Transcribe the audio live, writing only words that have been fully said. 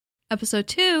Episode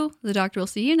 2, The Doctor Will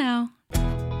See You Now.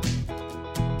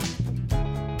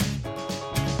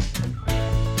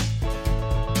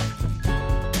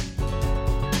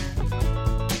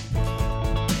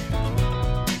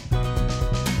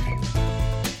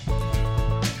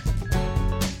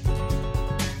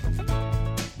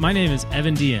 My name is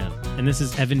Evan DM, and this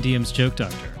is Evan DM's Joke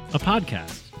Doctor, a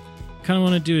podcast. Kind of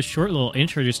want to do a short little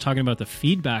intro just talking about the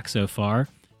feedback so far.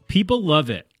 People love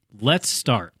it. Let's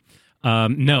start.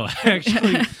 No,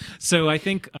 actually, so I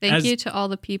think... Thank you to all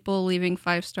the people leaving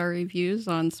 5-star reviews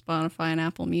on Spotify and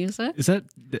Apple Music.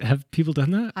 Have people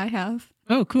done that? I have.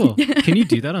 Oh, cool. Can you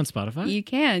do that on Spotify? You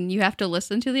can. You have to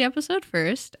listen to the episode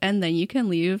first, and then you can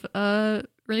leave a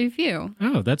review.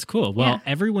 Oh, that's cool. Well,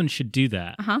 everyone should do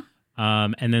that. Uh-huh.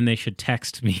 And then they should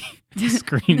text me the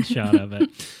screenshot of it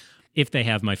if they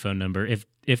have my phone number.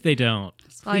 If they don't,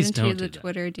 slide please into don't the do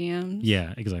Twitter DMs.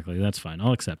 Yeah, exactly. That's fine.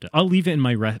 I'll accept it. I'll leave it in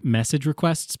my message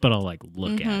requests, but I'll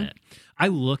look at it. I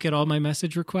look at all my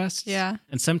message requests. Yeah.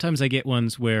 And sometimes I get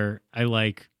ones where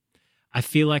I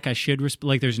feel like I should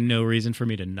there's no reason for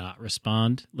me to not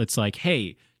respond. It's like,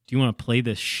 hey, do you want to play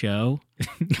this show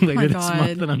this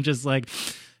month? And I'm just like,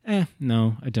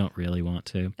 no, I don't really want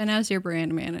to. And as your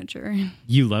brand manager.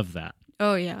 You love that.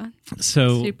 Oh, yeah.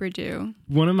 So super do.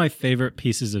 One of my favorite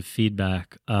pieces of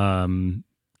feedback came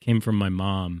from my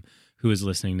mom, who is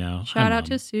listening now. Shout out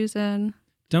to Susan.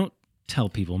 Don't tell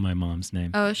people my mom's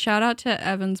name. Oh, shout out to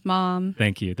Evan's mom.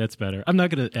 Thank you. That's better. I'm not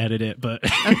going to edit it, but...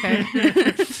 Okay.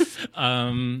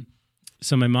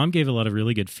 So my mom gave a lot of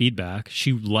really good feedback.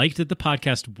 She liked that the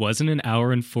podcast wasn't an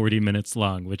hour and 40 minutes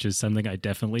long, which is something I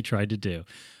definitely tried to do.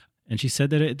 And she said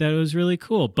that it was really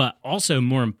cool. But also,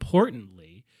 more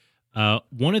importantly,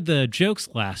 one of the jokes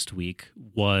last week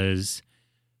was,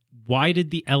 why did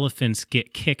the elephants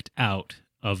get kicked out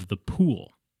of the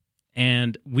pool?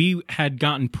 And we had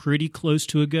gotten pretty close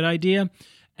to a good idea.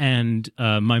 And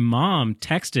my mom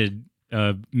texted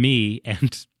me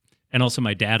and also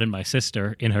my dad and my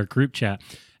sister in her group chat.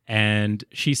 And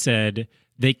she said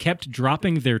they kept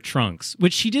dropping their trunks,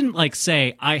 which she didn't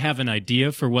say, I have an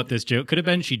idea for what this joke could have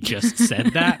been. She just said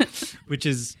that, which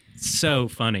is so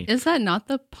funny. Is that not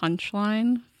the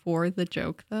punchline for the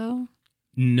joke, though?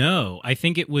 No, I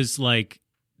think it was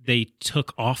they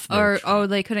took off their trunk.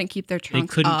 They couldn't keep their trunks up.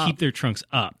 They couldn't keep their trunks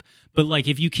up. But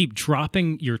if you keep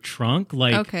dropping your trunk,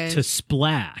 to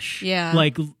splash,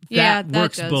 that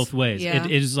works both ways. Yeah.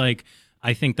 It is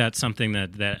I think that's something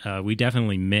that we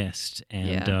definitely missed.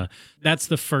 And that's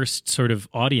the first sort of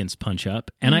audience punch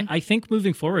up. And I think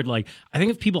moving forward, I think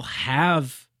if people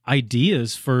have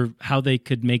ideas for how they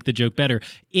could make the joke better,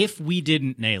 if we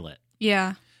didn't nail it.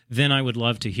 Yeah. Then I would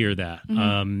love to hear that.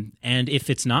 And if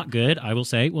it's not good, I will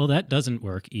say, well, that doesn't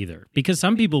work either. Because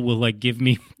some people will give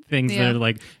me things that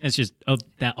are it's just,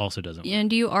 that also doesn't work.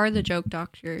 And you are the joke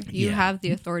doctor. You have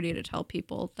the authority to tell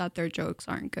people that their jokes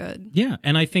aren't good. Yeah.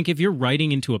 And I think if you're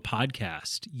writing into a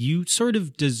podcast, you sort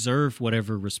of deserve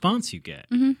whatever response you get.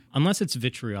 Unless it's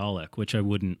vitriolic, which I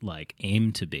wouldn't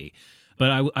aim to be.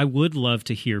 But I would love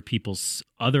to hear people's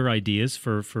other ideas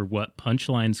for what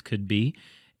punchlines could be.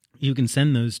 You can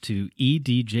send those to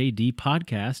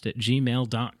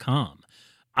edjdpodcast@gmail.com.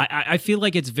 I feel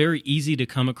like it's very easy to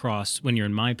come across when you're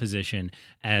in my position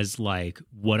as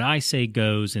what I say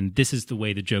goes and this is the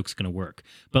way the joke's going to work.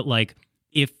 But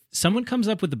if someone comes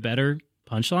up with a better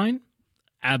punchline,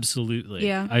 absolutely.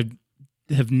 Yeah. I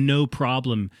have no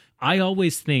problem. I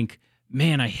always think,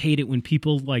 man, I hate it when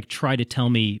people try to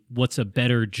tell me what's a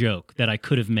better joke that I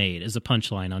could have made as a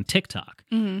punchline on TikTok,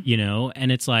 and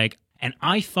it's and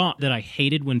I thought that I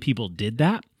hated when people did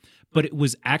that, but it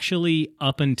was actually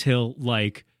up until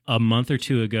a month or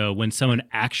two ago when someone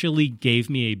actually gave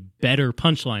me a better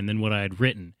punchline than what I had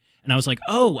written. And I was like,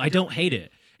 oh, I don't hate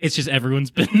it. It's just everyone's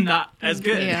been not as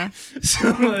good. Yeah.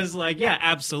 So I was like, yeah,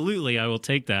 absolutely, I will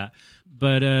take that.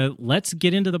 But let's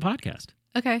get into the podcast.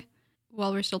 Okay.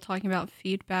 While we're still talking about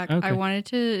feedback, Okay. I wanted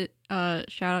to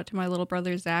shout out to my little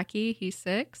brother, Zachy. He's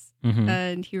 6,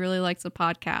 and he really likes the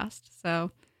podcast. So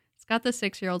it's got the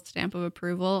 6-year-old stamp of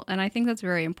approval, and I think that's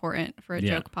very important for a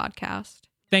joke podcast.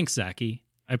 Thanks, Zachy.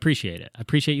 I appreciate it. I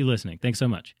appreciate you listening. Thanks so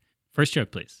much. First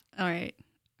joke, please. All right.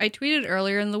 I tweeted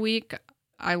earlier in the week,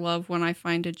 I love when I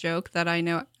find a joke that I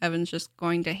know Evan's just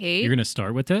going to hate. You're going to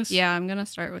start with this? Yeah, I'm going to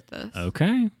start with this.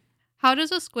 Okay. How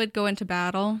does a squid go into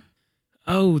battle?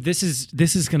 Oh, this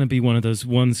is going to be one of those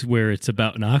ones where it's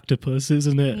about an octopus,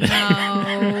 isn't it?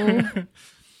 No.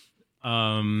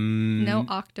 No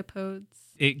octopodes.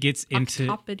 It gets into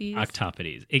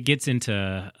octopodes. It gets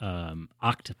into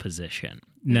octoposition.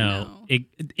 No.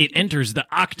 It enters the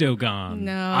octagon.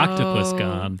 No. Octopus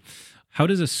gone. How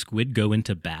does a squid go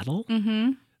into battle?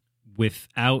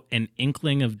 without an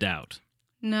inkling of doubt.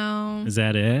 No. Is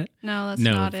that it? No, that's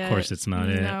not it. No, of course it's not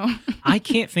it. No. I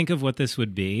can't think of what this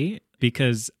would be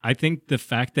because I think the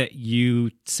fact that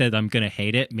you said I'm going to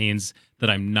hate it means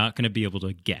that I'm not going to be able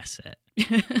to guess it.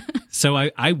 So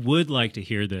I would like to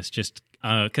hear this just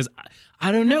because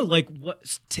I don't know, like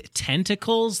what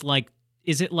tentacles? Like,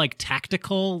 is it like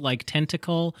tactical, like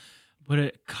tentacle?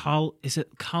 Is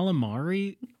it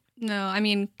calamari? No, I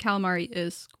mean, calamari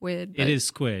is squid. It is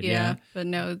squid, yeah. But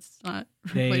no, it's not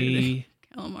related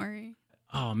to calamari.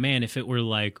 Oh, man, if it were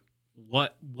like,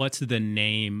 what's the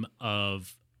name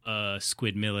of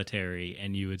squid military?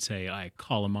 And you would say,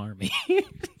 calamari.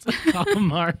 It's like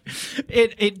calamari.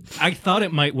 I thought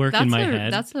it might work in my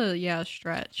head. That's a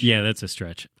stretch. Yeah, that's a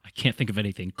stretch. I can't think of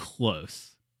anything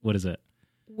close. What is it?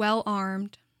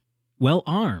 Well-armed.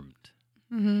 Well-armed.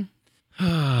 Mm-hmm.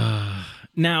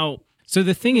 Now, so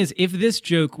the thing is, if this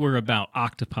joke were about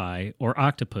octopi or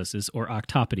octopuses or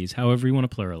octopodes, however you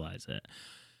want to pluralize it,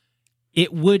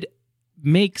 it would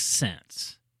make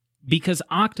sense because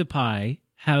octopi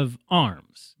have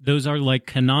arms. Those are like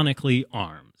canonically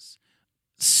arms.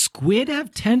 Squid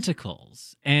have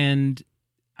tentacles, and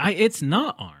it's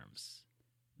not arms.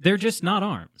 They're just not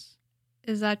arms.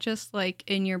 Is that just like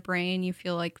in your brain you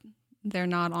feel like they're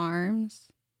not arms?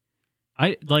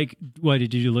 What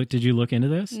did you look? Did you look into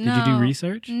this? No, did you do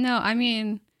research? No, I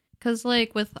mean, because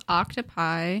like with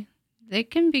octopi, they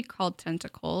can be called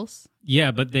tentacles.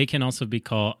 Yeah, but they can also be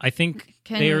called. I think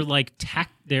they're like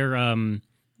They're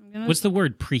what's the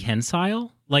word?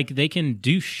 Prehensile. Like they can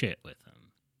do shit with them.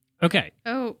 Okay.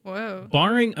 Oh, whoa.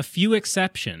 Barring a few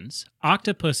exceptions,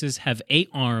 octopuses have 8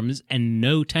 arms and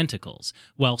no tentacles,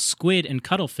 while squid and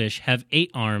cuttlefish have 8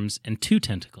 arms and 2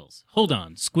 tentacles. Hold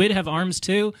on. Squid have arms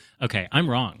too? Okay, I'm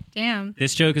wrong. Damn.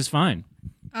 This joke is fine.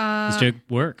 This joke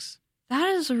works. That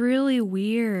is really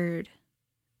weird.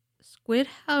 Squid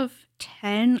have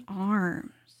 10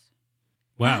 arms.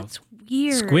 Wow. That's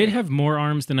weird. Squid have more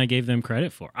arms than I gave them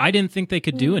credit for. I didn't think they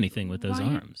could do anything with those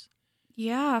arms.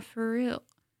 Yeah, for real.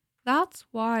 That's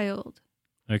wild.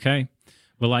 Okay.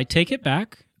 Well, I take it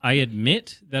back. I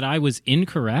admit that I was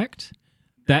incorrect.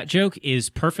 That joke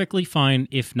is perfectly fine,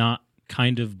 if not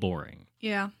kind of boring.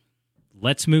 Yeah.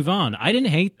 Let's move on. I didn't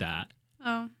hate that.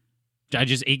 Oh.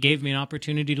 It gave me an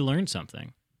opportunity to learn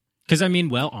something. Because, I mean,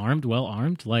 well-armed,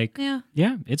 like,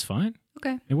 yeah, it's fine.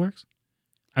 Okay. It works.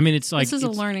 I mean, it's like... This is a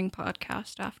learning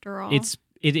podcast, after all.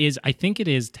 I think it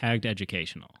is tagged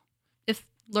educational. If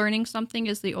learning something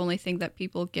is the only thing that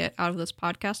people get out of this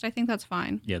podcast, I think that's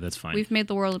fine. Yeah, that's fine. We've made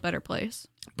the world a better place.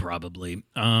 Probably.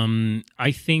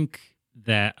 I think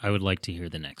that I would like to hear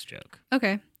the next joke.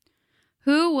 Okay.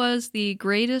 Who was the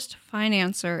greatest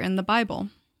financier in the Bible?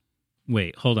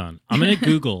 Wait, hold on. I'm going to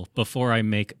Google before I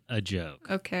make a joke.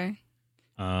 Okay.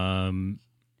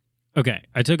 Okay,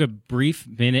 I took a brief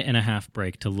 1.5-minute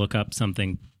break to look up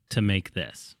something to make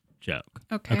this joke.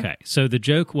 Okay, so the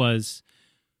joke was,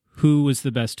 who was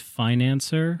the best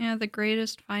financer? Yeah, the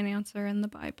greatest financer in the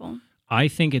Bible. I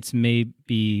think it's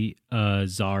maybe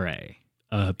Zare,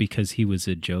 because he was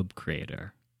a Jōb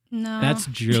Creator. No. That's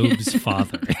Job's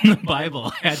father in the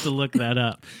Bible. I had to look that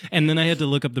up. And then I had to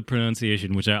look up the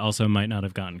pronunciation, which I also might not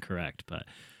have gotten correct, but...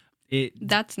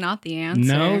 That's not the answer.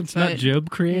 No, it's not Jōb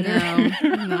Creator.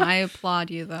 No, I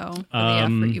applaud you, though, for the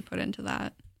effort you put into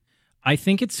that. I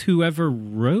think it's whoever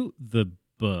wrote the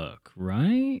book,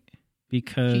 right?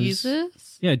 Because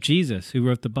Jesus? Yeah, Jesus, who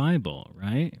wrote the Bible,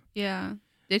 right? Yeah.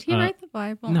 Did he write the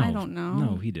Bible? No, I don't know.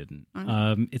 No, he didn't.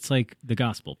 It's like the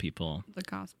gospel people. The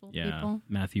gospel people?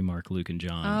 Matthew, Mark, Luke, and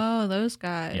John. Oh, those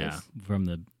guys. Yeah, from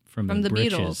the Beatles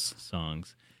Britches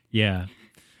songs. Yeah.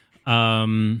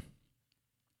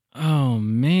 Oh,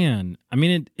 man. I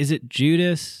mean, is it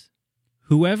Judas?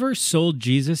 Whoever sold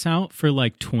Jesus out for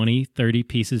like 20, 30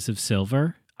 pieces of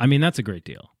silver? I mean, that's a great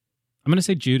deal. I'm going to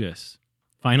say Judas.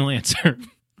 Final answer.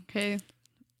 Okay.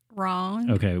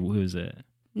 Wrong. Okay, who is it?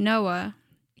 Noah.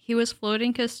 He was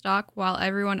floating his stock while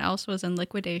everyone else was in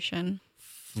liquidation.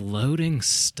 Floating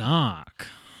stock.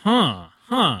 Huh.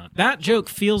 That joke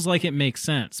feels like it makes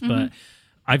sense, but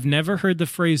I've never heard the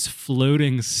phrase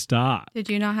floating stock. Did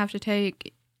you not have to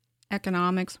take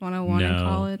Economics 101 in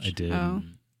college? I didn't. Oh.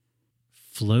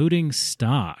 Floating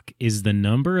stock is the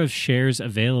number of shares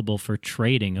available for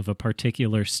trading of a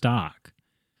particular stock.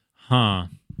 Huh.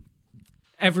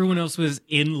 Everyone else was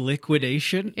in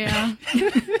liquidation? Yeah.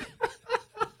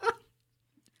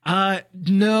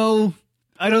 No.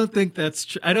 I don't think that's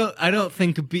true. I don't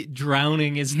think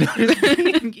drowning is not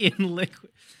being in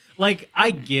liquid. Like,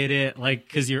 I get it, like,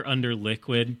 because you're under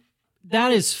liquid.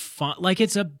 That is fun. Like,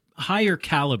 it's a higher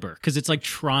caliber because it's like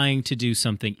trying to do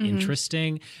something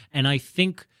interesting. And I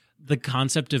think the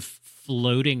concept of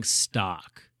floating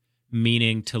stock,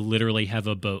 meaning to literally have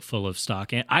a boat full of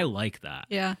stock. And I like that.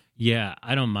 Yeah. Yeah,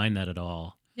 I don't mind that at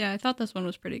all. Yeah, I thought this one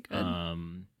was pretty good.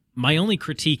 My only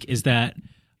critique is that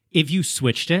if you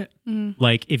switched it,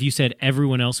 like if you said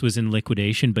everyone else was in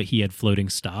liquidation, but he had floating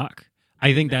stock,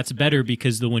 I think that's better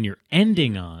because the one you're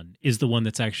ending on is the one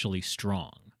that's actually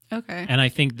strong. Okay. And I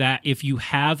think that if you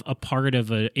have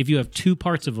if you have two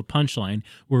parts of a punchline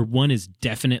where one is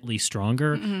definitely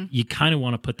stronger, you kind of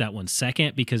want to put that one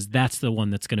second because that's the one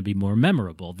that's going to be more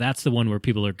memorable. That's the one where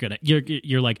people are going to,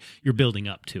 you're building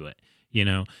up to it, you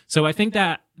know? So I think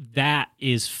that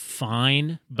is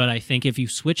fine. But I think if you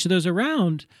switch those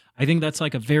around, I think that's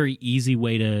like a very easy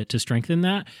way to strengthen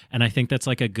that. And I think that's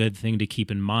like a good thing to keep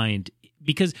in mind.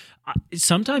 Because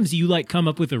sometimes you like come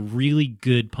up with a really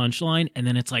good punchline and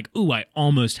then it's like, ooh, I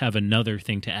almost have another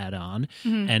thing to add on.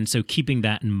 And so keeping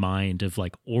that in mind of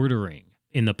like ordering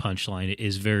in the punchline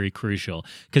is very crucial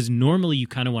because normally you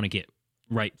kind of want to get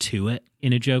right to it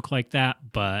in a joke like that.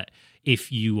 But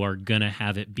if you are going to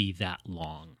have it be that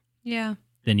long,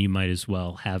 then you might as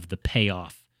well have the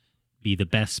payoff be the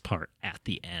best part at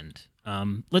the end.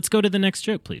 Let's go to the next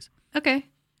joke, please. Okay.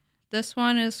 This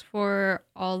one is for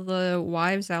all the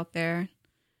wives out there.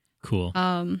 Cool.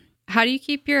 How do you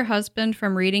keep your husband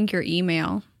from reading your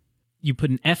email? You put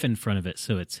an F in front of it,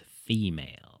 so it's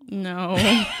female. No.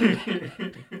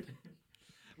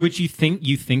 Which you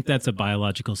think that's a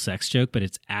biological sex joke, but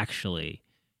it's actually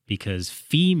because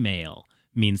female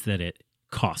means that it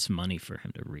costs money for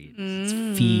him to read. It's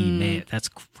female. That's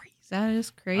crazy. That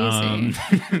is crazy.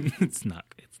 It's not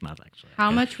actually.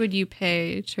 How much would you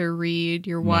pay to read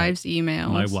your wife's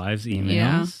emails? My wife's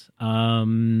emails?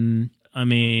 Yeah. I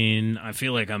mean, I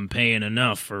feel like I'm paying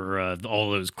enough for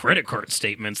all those credit card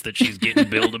statements that she's getting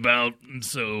billed about.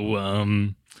 So,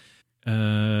 20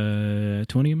 a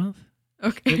month?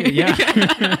 Okay.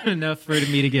 Yeah. Enough for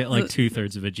me to get like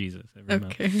 2/3 of a Jesus every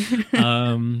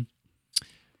month.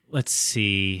 Let's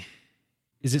see.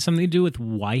 Is it something to do with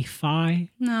Wi-Fi?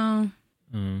 No.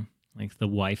 Like the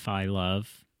Wi-Fi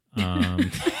love. The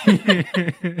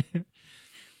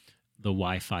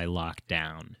Wi-Fi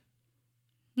lockdown.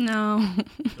 No.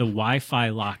 The Wi-Fi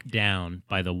locked down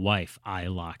by the wife I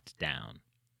locked down.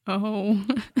 Oh.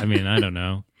 I mean, I don't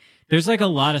know. There's like a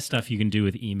lot of stuff you can do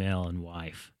with email and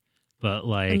wife, but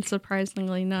like, and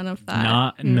surprisingly, none of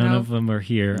that. None of them are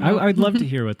here. Nope. I'd love to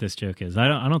hear what this joke is. I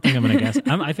don't think I'm gonna guess.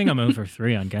 I think I'm 0 for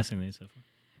 3 on guessing these so far.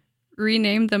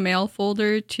 Rename the mail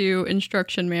folder to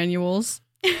instruction manuals.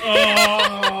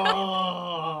 Oh.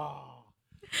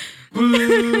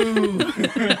 Boo.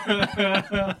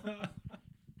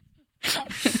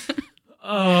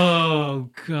 Oh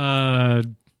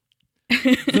God.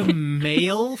 The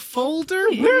mail folder?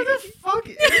 Where the fuck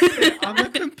is it on the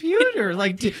computer?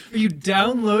 Like, are you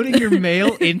downloading your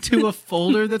mail into a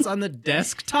folder that's on the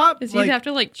desktop? Because you'd have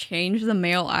to like change the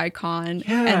mail icon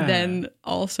and then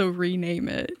also rename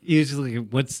it. Usually,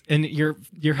 and your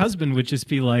husband would just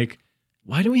be like,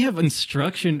 "Why do we have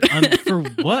instruction on for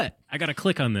what? I gotta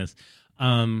click on this."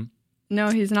 No,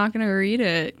 he's not going to read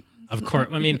it. Of course,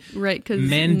 I mean, right? Because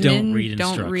men don't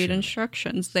read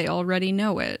instructions. They already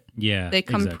know it. Yeah, they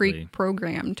come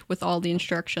pre-programmed with all the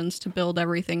instructions to build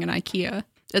everything in IKEA.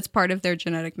 It's part of their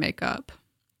genetic makeup.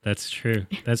 That's true.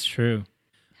 That's true.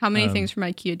 How many things from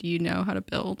IKEA do you know how to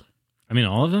build? I mean,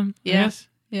 all of them. Yes.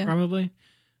 Yeah, probably.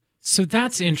 So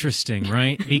that's interesting,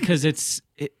 right? Because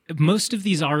most of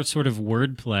these are sort of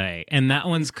wordplay, and that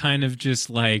one's kind of just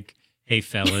like, "Hey,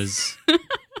 fellas."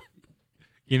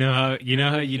 You know how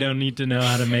you don't need to know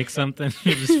how to make something,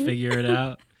 you just figure it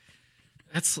out.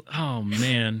 Oh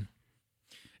man.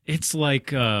 It's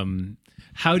like how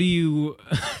do you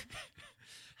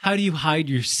hide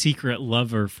your secret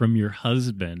lover from your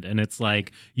husband? And it's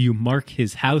like you mark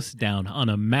his house down on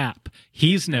a map.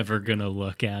 He's never going to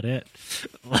look at it.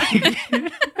 Like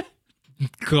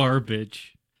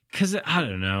garbage. Cuz I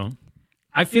don't know.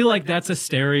 I feel like that's a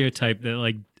stereotype that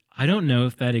like I don't know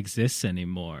if that exists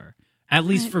anymore. At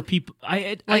least for people,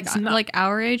 like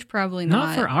our age, probably not.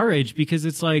 Not for our age, because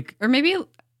it's like, or maybe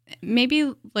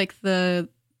like the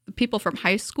people from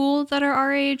high school that are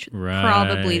our age, right.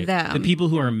 Probably them. The people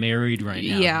who are married right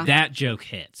now. Yeah, that joke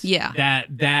hits. Yeah,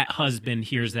 that husband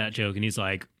hears that joke and he's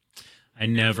like, I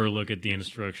never look at the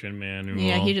instruction manual.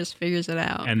 Yeah, he just figures it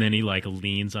out, and then he like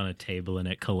leans on a table and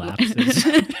it collapses.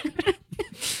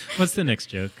 What's the next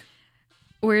joke?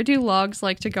 Where do logs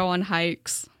like to go on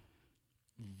hikes?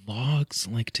 Logs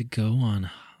like to go on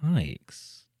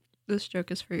hikes. This joke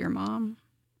is for your mom.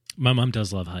 My mom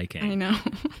does love hiking. I know.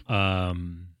 I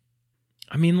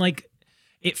mean, like,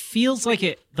 It feels like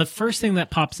it. The first thing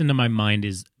that pops into my mind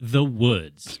is the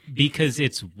woods because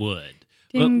it's wood.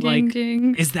 Ding, but like,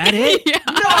 ding, ding. Is that it? Yeah.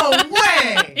 No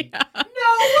way! Yeah.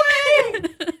 No way!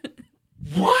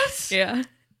 What? Yeah.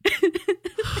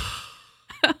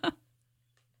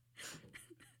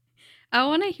 I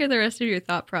want to hear the rest of your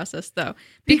thought process, though,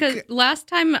 because last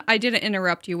time I didn't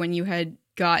interrupt you when you had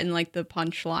gotten like the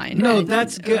punchline. No,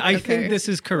 that's good. I Okay. think this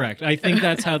is correct. I think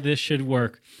that's how this should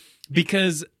work.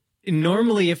 Because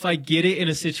normally if I get it in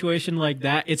a situation like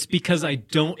that, it's because I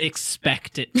don't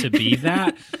expect it to be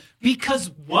that. Because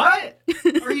what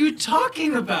are you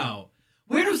talking about?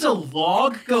 Where does a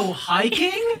log go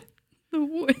hiking? The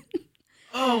wood.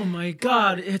 Oh my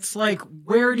God. It's like,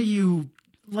 where do you,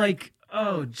 like,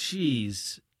 oh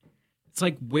geez. It's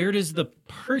like, where does the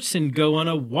person go on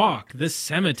a walk? The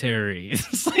cemetery.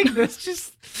 It's like,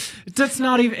 that's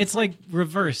not even, it's like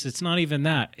reverse. It's not even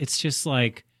that. It's just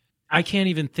like, I can't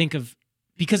even think of,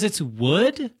 because it's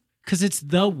wood, because it's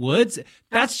the woods.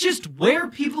 That's just where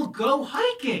people go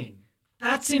hiking.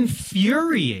 That's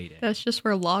infuriating. That's just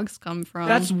where logs come from.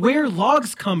 That's where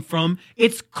logs come from.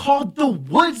 It's called the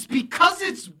woods because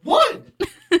it's wood.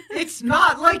 It's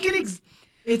not like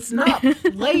it's not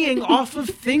laying off of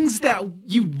things that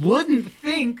you wouldn't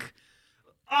think.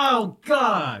 Oh,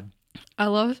 God. I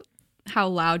love how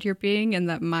loud you're being and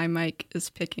that my mic is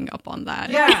picking up on that.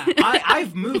 Yeah,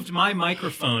 I've moved my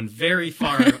microphone very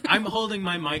far. I'm holding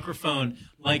my microphone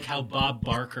like how Bob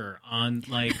Barker on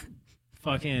like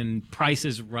fucking Price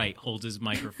is Right holds his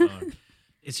microphone.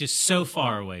 It's just so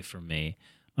far away from me.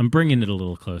 I'm bringing it a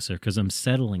little closer because I'm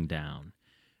settling down.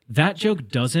 That joke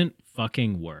doesn't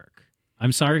fucking work.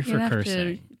 I'm sorry for You have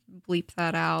cursing. to bleep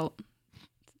that out.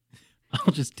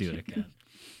 I'll just do it again.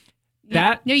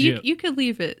 You could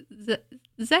leave it.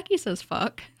 Zachy says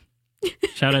fuck.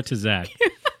 Shout out to Zach.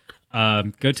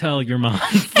 Go tell your mom.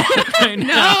 Right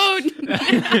now.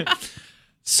 No.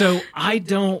 So I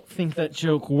don't think that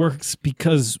joke works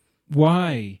because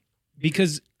why?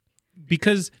 Because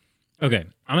okay,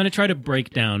 I'm going to try to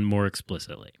break down more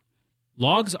explicitly.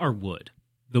 Logs are wood.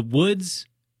 The woods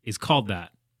is called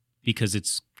that because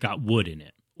it's got wood in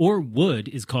it. Or wood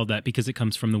is called that because it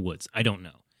comes from the woods. I don't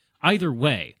know. Either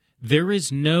way, there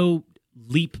is no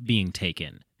leap being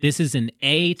taken. This is an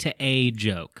A to A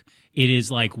joke. It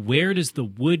is like, where does the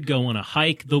wood go on a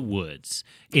hike? The woods.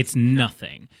 It's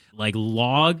nothing. Like,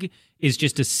 log is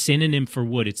just a synonym for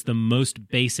wood. It's the most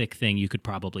basic thing you could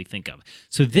probably think of.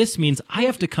 So this means I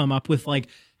have to come up with, like,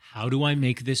 how do I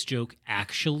make this joke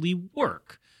actually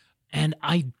work? And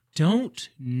I don't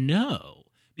know.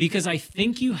 Because I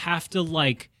think you have to,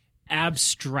 like,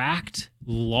 abstract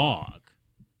log,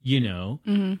 you know?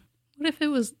 Mm-hmm. What if it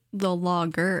was the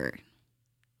logger?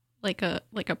 Like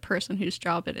a person whose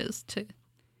job it is to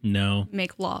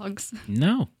make logs.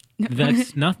 No.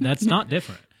 That's not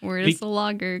different. Where is the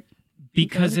logger?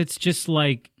 Because it's just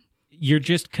like you're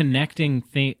just connecting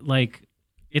like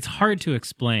it's hard to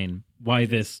explain why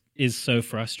this is so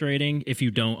frustrating if you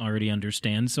don't already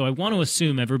understand. So I want to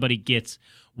assume everybody gets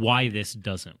why this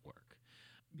doesn't work.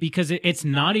 Because it's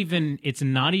not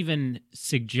even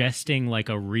suggesting like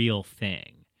a real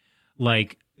thing.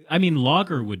 Like, I mean,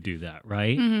 logger would do that,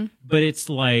 right? Mm-hmm. But it's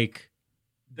like,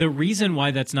 the reason why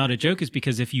that's not a joke is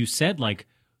because if you said, like,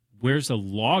 where's a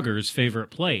logger's favorite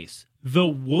place? The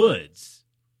woods.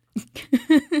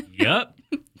 Yep.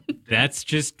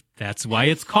 That's why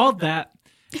it's called that.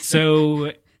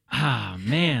 So,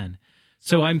 man.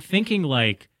 So I'm thinking,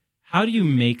 like, how do you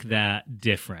make that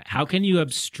different? How can you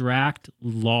abstract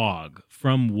log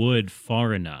from wood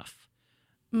far enough?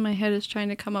 My head is trying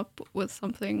to come up with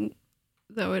something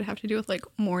that would have to do with like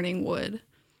mourning wood.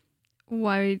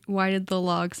 Why did the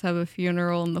logs have a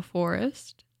funeral in the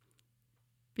forest?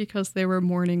 Because they were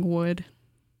mourning wood.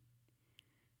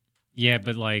 Yeah,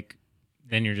 but like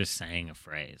then you're just saying a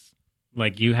phrase.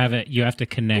 Like you have to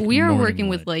connect. We are mourning working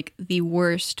wood. with like the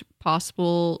worst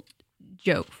possible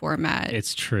joke format.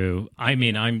 It's true. I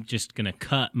mean, I'm just gonna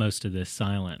cut most of this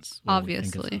silence. while we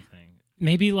think of Obviously. something.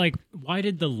 Maybe like, why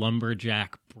did the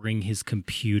lumberjack bring his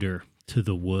computer to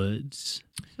the woods?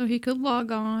 So he could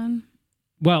log on.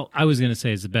 Well, I was going to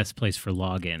say it's the best place for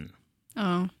login.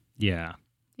 Oh. Yeah.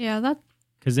 Yeah, that.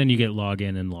 Because then you get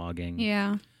login and logging.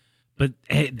 Yeah. But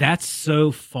that's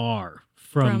so far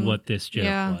from what this joke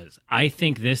was. I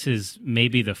think this is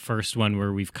maybe the first one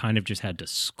where we've kind of just had to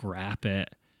scrap it.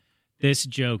 This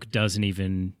joke doesn't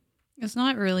even. It's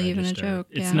not really even a joke.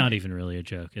 It's not even really a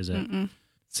joke, is it? Mm-mm.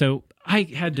 So I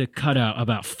had to cut out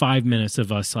about 5 minutes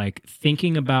of us like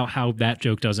thinking about how that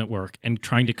joke doesn't work and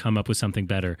trying to come up with something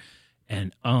better.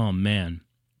 And oh man,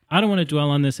 I don't want to dwell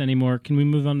on this anymore. Can we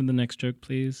move on to the next joke,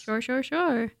 please?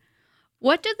 Sure.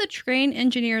 What did the train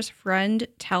engineer's friend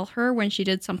tell her when she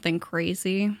did something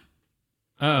crazy?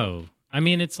 Oh, I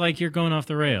mean, it's like you're going off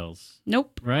the rails.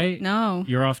 Nope. Right? No.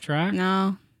 You're off track?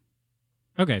 No.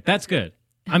 Okay, that's good.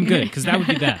 I'm good, because that would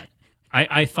be bad.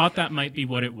 I thought that might be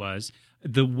what it was.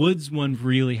 The Woods one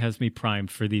really has me primed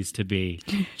for these to be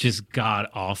just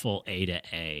god-awful A to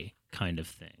A kind of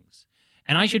things.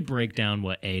 And I should break down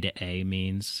what A to A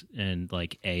means, and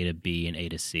like A to B and A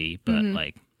to C, but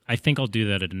like I think I'll do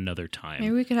that at another time.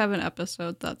 Maybe we could have an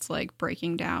episode that's like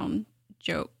breaking down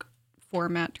joke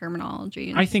format terminology.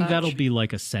 And I think such. that'll be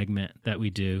like a segment that we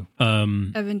do.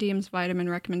 Evan Deem's vitamin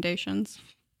recommendations.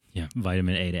 Yeah,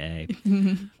 vitamin A to A.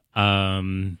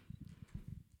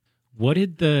 What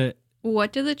did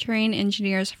the train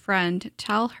engineer's friend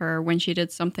tell her when she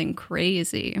did something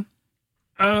crazy?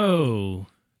 Oh,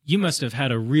 you must have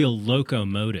had a real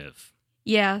locomotive.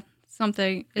 Yeah,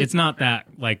 something. It's not that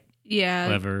like yeah,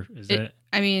 clever, is it?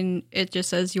 I mean, it just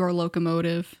says your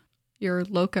locomotive. Your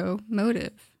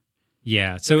locomotive.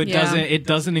 Yeah, so it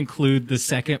doesn't include the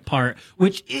second part,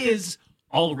 which is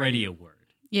already a word.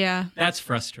 Yeah. That's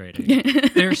frustrating.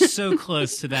 They're so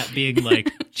close to that being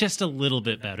like just a little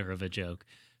bit better of a joke.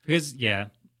 Because, yeah,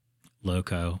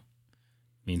 loco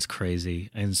means crazy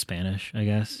in Spanish, I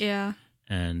guess. Yeah.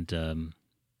 And,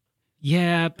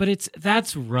 yeah, but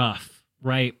that's rough,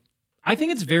 right? I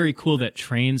think it's very cool that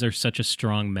trains are such a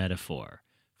strong metaphor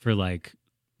for, like,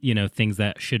 you know, things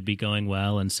that should be going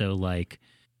well. And so, like,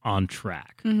 on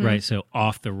track, right? So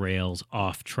off the rails,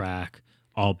 off track,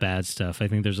 all bad stuff. I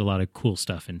think there's a lot of cool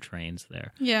stuff in trains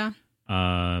there. Yeah.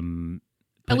 At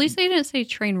least they didn't say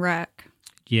train wreck.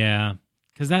 Yeah,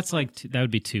 because that's like that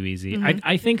would be too easy.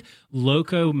 I think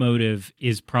locomotive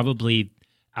is probably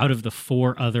out of the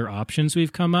 4 other options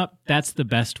we've come up, that's the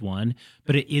best one,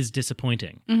 but it is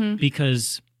disappointing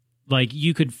because like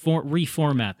you could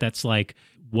reformat. That's like,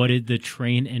 what did the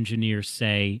train engineer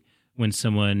say when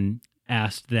someone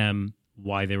asked them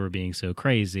why they were being so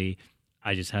crazy?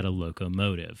 I just had a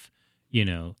locomotive, you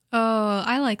know. Oh,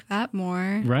 I like that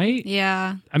more. Right?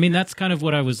 Yeah. I mean, that's kind of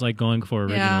what I was like going for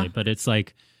originally, but it's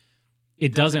like,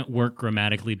 it doesn't work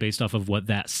grammatically based off of what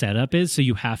that setup is. So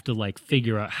you have to like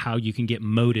figure out how you can get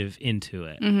motive into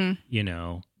it, you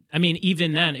know? I mean,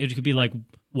 even then it could be like,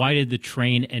 why did the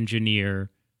train engineer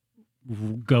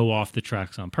go off the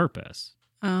tracks on purpose?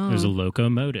 Oh. There's a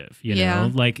locomotive, you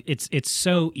know, like it's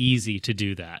so easy to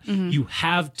do that. You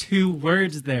have 2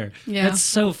 words there. Yeah. That's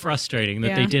so frustrating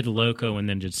that they did loco and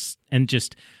then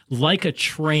just like a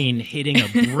train hitting a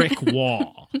brick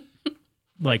wall,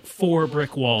 like 4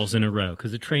 brick walls in a row,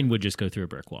 because the train would just go through a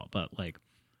brick wall. But like,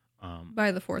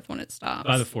 by the 4th one, it stops.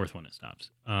 By the 4th one, it stops.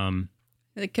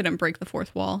 They couldn't break the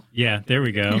 4th wall. Yeah, there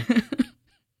we go.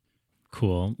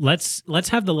 Cool. Let's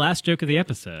have the last joke of the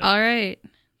episode. All right.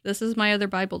 This is my other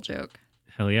Bible joke.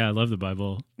 Hell yeah, I love the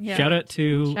Bible. Yeah. Shout out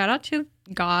to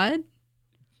God.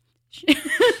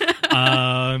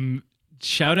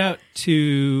 Shout out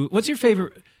to, what's your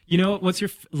favorite, you know,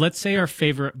 let's say our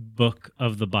favorite book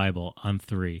of the Bible on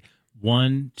 3.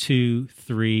 1, 2,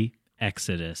 3,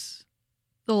 Exodus.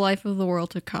 The life of the world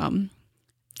to come.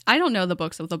 I don't know the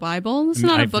books of the Bible. It's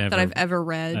not a book that I've ever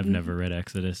read. I've never read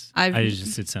Exodus.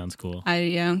 It sounds cool.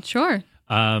 Yeah, sure.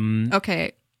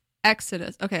 Okay.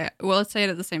 Exodus. Okay, well, let's say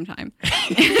it at the same time.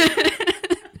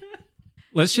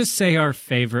 Let's just say our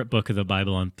favorite book of the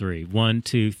Bible on 3. 1,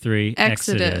 2, 3,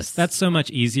 Exodus. That's so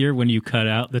much easier when you cut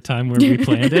out the time where we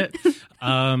planned it.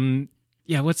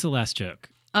 Yeah, what's the last joke?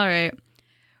 All right.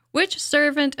 Which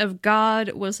servant of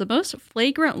God was the most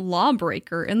flagrant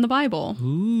lawbreaker in the Bible?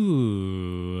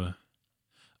 Ooh.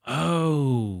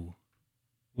 Oh.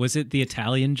 Was it the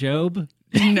Italian Jōb?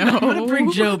 No. I'm going to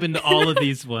bring Jōb into all of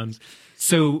these ones.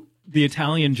 So the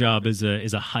Italian Job is a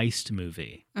heist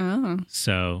movie. Oh.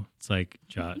 So it's like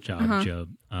Jōb.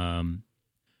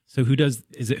 So who does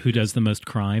the most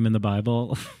crime in the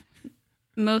Bible?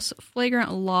 Most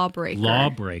flagrant lawbreaker.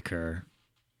 Lawbreaker.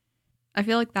 I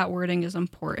feel like that wording is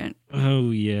important.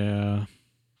 Oh yeah.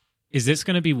 Is this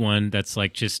going to be one that's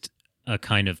like just a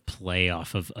kind of play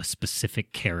off of a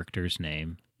specific character's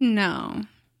name? No.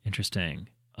 Interesting.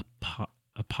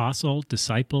 Apostle,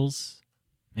 disciples?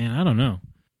 Man, I don't know.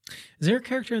 Is there a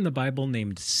character in the Bible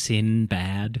named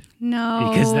Sinbad? No.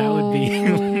 Because that would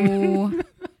be...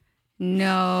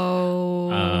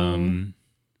 No.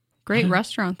 Great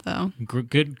restaurant, though.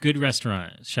 Good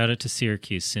restaurant. Shout out to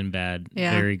Syracuse, Sinbad.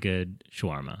 Yeah. Very good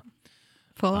shawarma.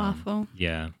 Falafel.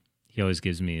 Yeah. He always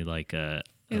gives me like an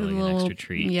extra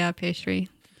treat. Yeah, pastry.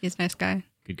 He's a nice guy.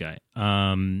 Good guy.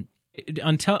 Unless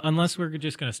we're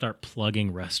just going to start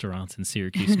plugging restaurants in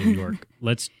Syracuse, New York,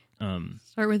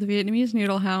 Start with Vietnamese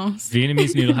Noodle House.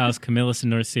 Vietnamese Noodle House, Camillus in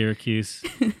North Syracuse.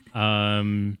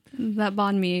 That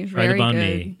banh mi, Try very the banh good.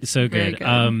 mi. So Very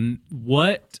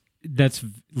good. That's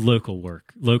local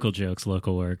work, local jokes,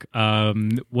 local work.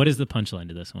 What is the punchline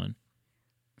to this one?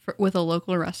 With a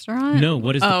local restaurant? No,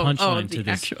 what is the punchline to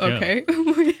this joke? Okay.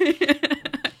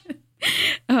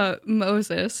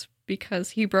 Moses,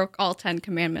 because he broke all 10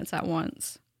 commandments at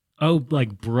once. Oh,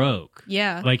 like broke.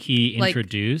 Yeah. Like he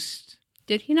introduced?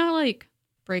 Did he not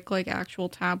break actual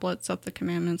tablets that the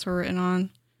commandments were written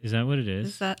on? Is that what it is?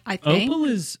 Is that, I think?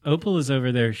 Opal is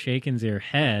over there shaking their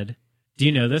head. Do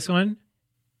you know this one?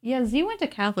 Yeah, Z went to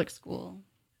Catholic school.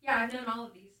 Yeah, I've known all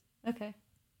of these. Okay.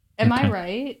 Am I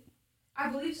right? I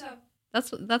believe so.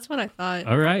 That's what I thought.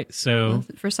 All right. So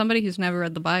for somebody who's never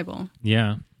read the Bible.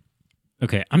 Yeah.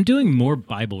 Okay. I'm doing more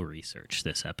Bible research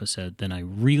this episode than I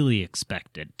really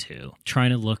expected to.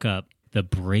 Trying to look up the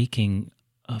breaking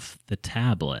of the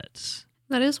tablets.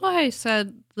 That is why I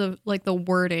said the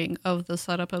wording of the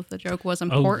setup of the joke was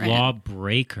important. Oh,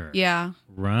 lawbreaker. Yeah.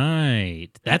 Right.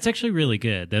 That's actually really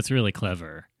good. That's really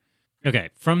clever. Okay.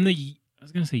 I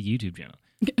was going to say YouTube channel.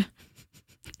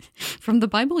 From the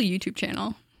Bible YouTube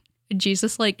channel,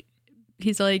 Jesus,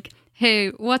 he's like, hey,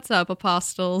 what's up,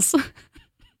 apostles?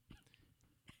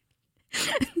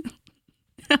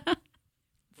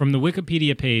 From the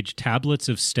Wikipedia page, Tablets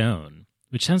of Stone,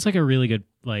 which sounds like a really good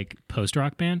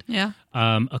post-rock band. Yeah.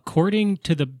 According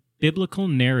to the biblical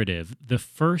narrative,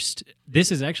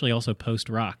 this is actually also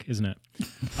post-rock, isn't it?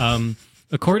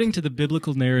 According to the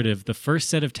biblical narrative, the first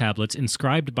set of tablets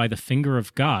inscribed by the finger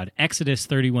of God, Exodus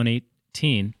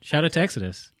 31:18, shout out to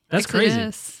Exodus. That's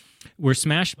crazy. Were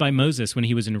smashed by Moses when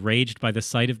he was enraged by the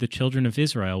sight of the children of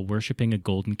Israel worshiping a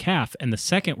golden calf, and the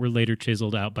second were later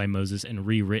chiseled out by Moses and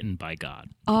rewritten by God.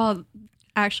 Oh,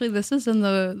 actually, this is in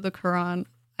the Quran.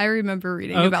 I remember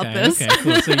reading about this. Okay,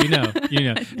 cool. So you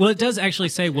know. Well, it does actually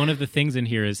say one of the things in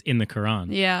here is in the Quran.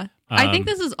 Yeah. I think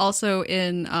this is also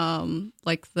in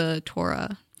the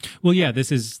Torah. Well, yeah,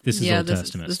 this is Old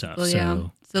Testament stuff. Yeah.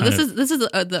 So this is the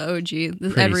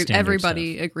OG.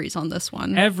 Everybody agrees on this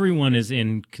one. Everyone is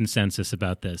in consensus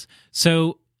about this.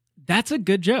 So that's a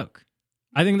good joke.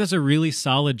 I think that's a really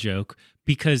solid joke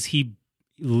because he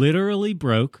literally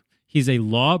broke. He's a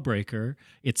lawbreaker.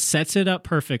 It sets it up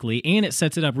perfectly, and it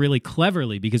sets it up really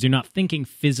cleverly because you're not thinking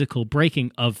physical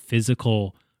breaking of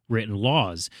physical written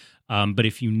laws. But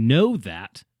if you know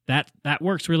that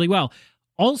works really well.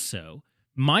 Also,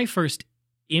 my first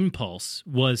impulse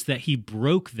was that he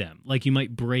broke them, like you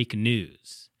might break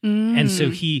news. And so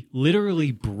he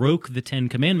literally broke the 10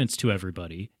 commandments to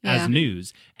everybody as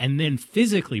news and then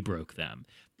physically broke them.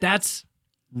 That's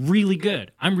really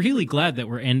good. I'm really glad that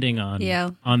we're ending on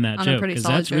that joke because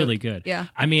that's really good. Yeah.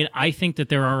 I mean, I think that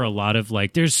there are a lot of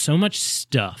there's so much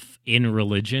stuff in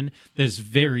religion that's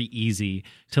very easy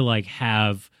to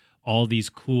have all these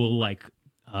cool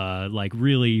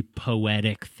really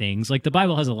poetic things. Like the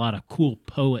Bible has a lot of cool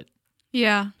poetic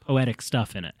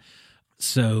stuff in it.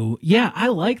 So yeah, I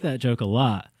like that joke a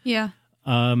lot. Yeah.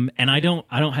 And I don't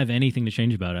have anything to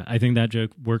change about it. I think that joke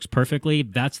works perfectly.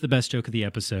 That's the best joke of the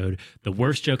episode. The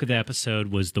worst joke of the episode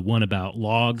was the one about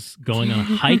logs going on a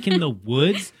hike in the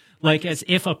woods, as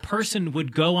if a person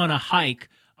would go on a hike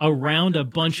around a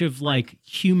bunch of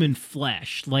human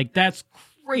flesh. That's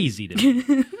crazy to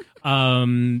me.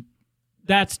 Man,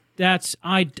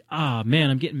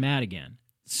 I'm getting mad again.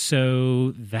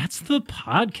 So that's the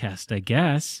podcast, I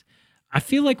guess. I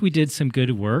feel like we did some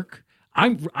good work.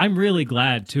 I'm really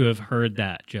glad to have heard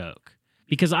that joke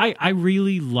because I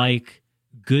really like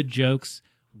good jokes,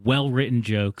 well-written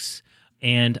jokes,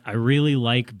 and I really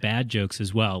like bad jokes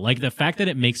as well. The fact that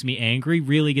it makes me angry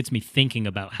really gets me thinking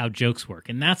about how jokes work,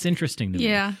 and that's interesting to me.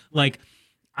 Yeah.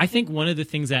 I think one of the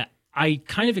things that I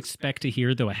kind of expect to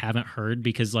hear, though I haven't heard,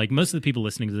 because most of the people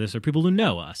listening to this are people who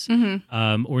know us,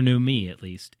 or know me at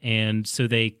least, and so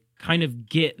they kind of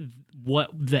get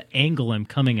what the angle I'm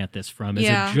coming at this from as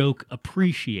a joke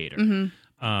appreciator.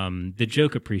 The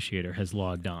joke appreciator has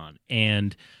logged on,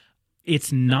 and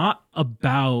it's not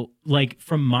about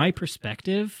from my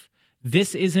perspective,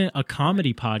 this isn't a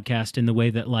comedy podcast in the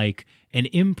way that an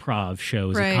improv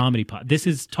show is a comedy podcast. This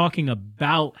is talking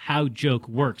about how joke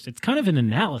works. It's kind of an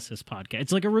analysis podcast.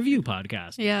 It's like a review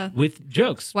podcast with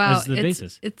jokes as the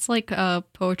basis. It's like a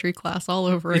poetry class all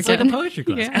over again. It's like a poetry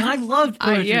class. And I loved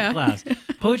poetry class.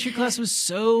 Poetry class was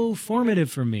so formative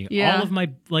for me. Yeah. All of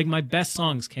my best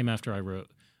songs came after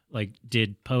I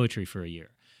did poetry for a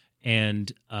year.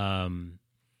 And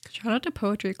shout out to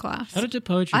poetry class. Shout out to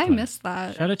poetry class. I missed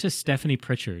that. Shout out to Stephanie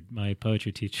Pritchard, my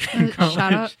poetry teacher in college.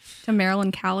 Shout out to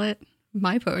Marilyn Callett,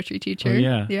 my poetry teacher. Oh,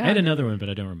 yeah. I had another one, but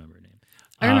I don't remember her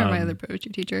I remember my other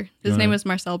poetry teacher. His name was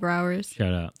Marcel Brouwers.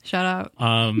 Shout out. Shout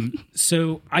out.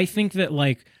 So I think that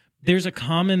like there's a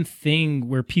common thing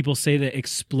where people say that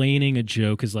explaining a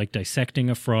joke is like dissecting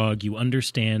a frog. You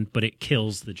understand, but it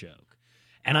kills the joke.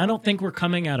 And I don't think we're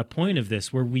coming at a point of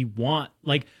this where we want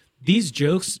like these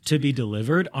jokes to be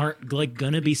delivered aren't like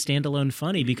going to be standalone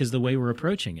funny because the way we're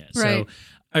approaching it. Right. So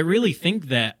I really think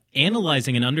that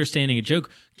analyzing and understanding a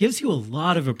joke gives you a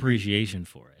lot of appreciation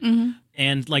for it. Mm-hmm.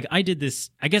 And like I did this,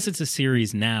 I guess it's a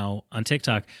series now on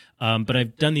TikTok, but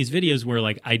I've done these videos where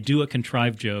like I do a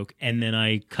contrived joke and then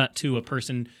I cut to a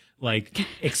person like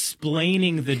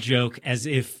explaining the joke as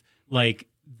if like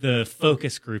the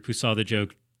focus group who saw the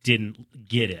joke didn't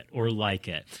get it or like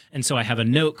it. And so I have a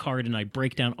note card and I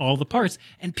break down all the parts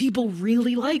and people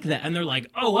really like that. And they're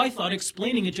like, oh, I thought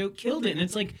explaining a joke killed it. And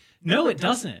it's like, no, it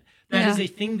doesn't. That is a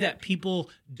thing that people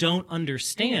don't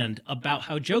understand about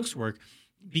how jokes work.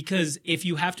 Because if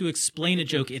you have to explain a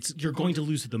joke, you're going to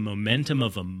lose the momentum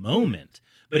of a moment.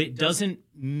 But it doesn't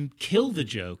kill the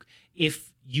joke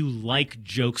if you like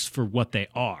jokes for what they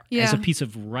are, as a piece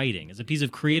of writing, as a piece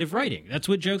of creative writing. That's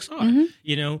what jokes are,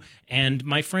 you know? And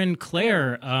my friend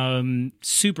Claire,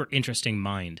 super interesting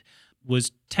mind,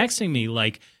 was texting me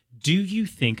like, do you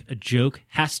think a joke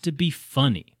has to be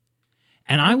funny?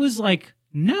 And I was like,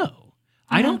 no,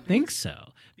 I don't think so.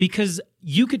 Because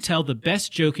you could tell the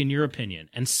best joke in your opinion,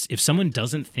 and if someone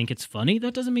doesn't think it's funny,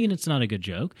 that doesn't mean it's not a good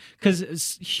joke.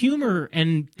 Because humor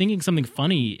and thinking something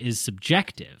funny is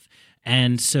subjective.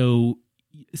 And so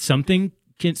someone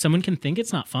can think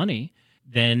it's not funny,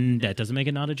 then that doesn't make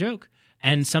it not a joke.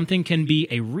 And something can be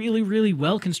a really, really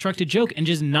well-constructed joke and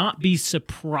just not be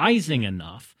surprising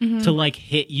enough to like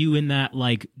hit you in that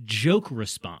like joke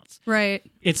response. Right.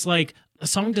 It's like a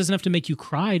song doesn't have to make you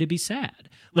cry to be sad.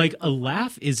 Like a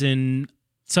laugh is an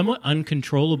somewhat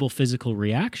uncontrollable physical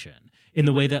reaction in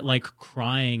the way that like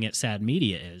crying at sad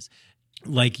media is.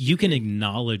 Like you can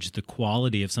acknowledge the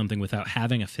quality of something without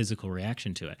having a physical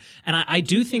reaction to it. And I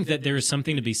do think that there is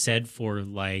something to be said for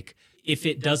like, if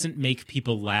it doesn't make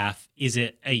people laugh, is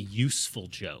it a useful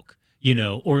joke? You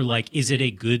know, or like, is it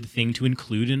a good thing to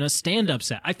include in a stand-up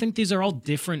set? I think these are all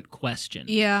different questions.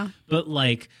 Yeah. But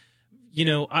like, you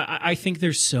know, I think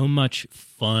there's so much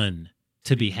fun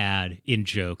to be had in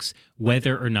jokes,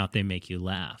 whether or not they make you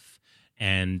laugh.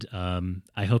 And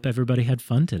I hope everybody had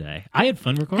fun today. I had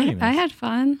fun recording this. I had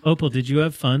fun. Opal, did you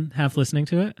have fun half listening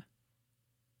to it?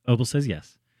 Opal says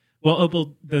yes. Well,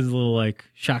 Opal does a little like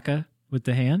shaka with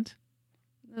the hand.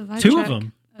 Two of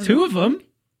them.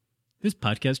 This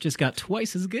podcast just got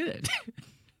twice as good.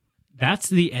 That's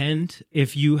the end.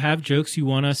 If you have jokes you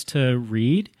want us to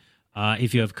read,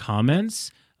 if you have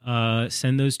comments,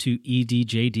 send those to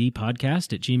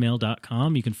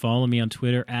edjdpodcast@gmail.com. You can follow me on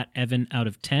Twitter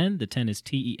 @EvanOutOf10. The 10 is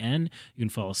TEN. You can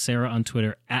follow Sarah on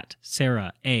Twitter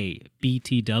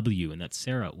 @SarahABTW, and that's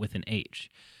Sarah with an H.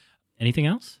 Anything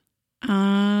else?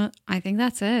 I think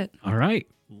that's it. All right.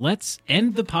 Let's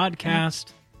end the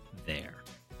podcast there.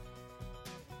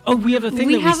 Oh, we have a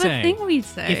thing that we say. We have a thing we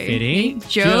say. If it ain't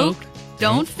joke, joke,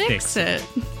 don't fix it.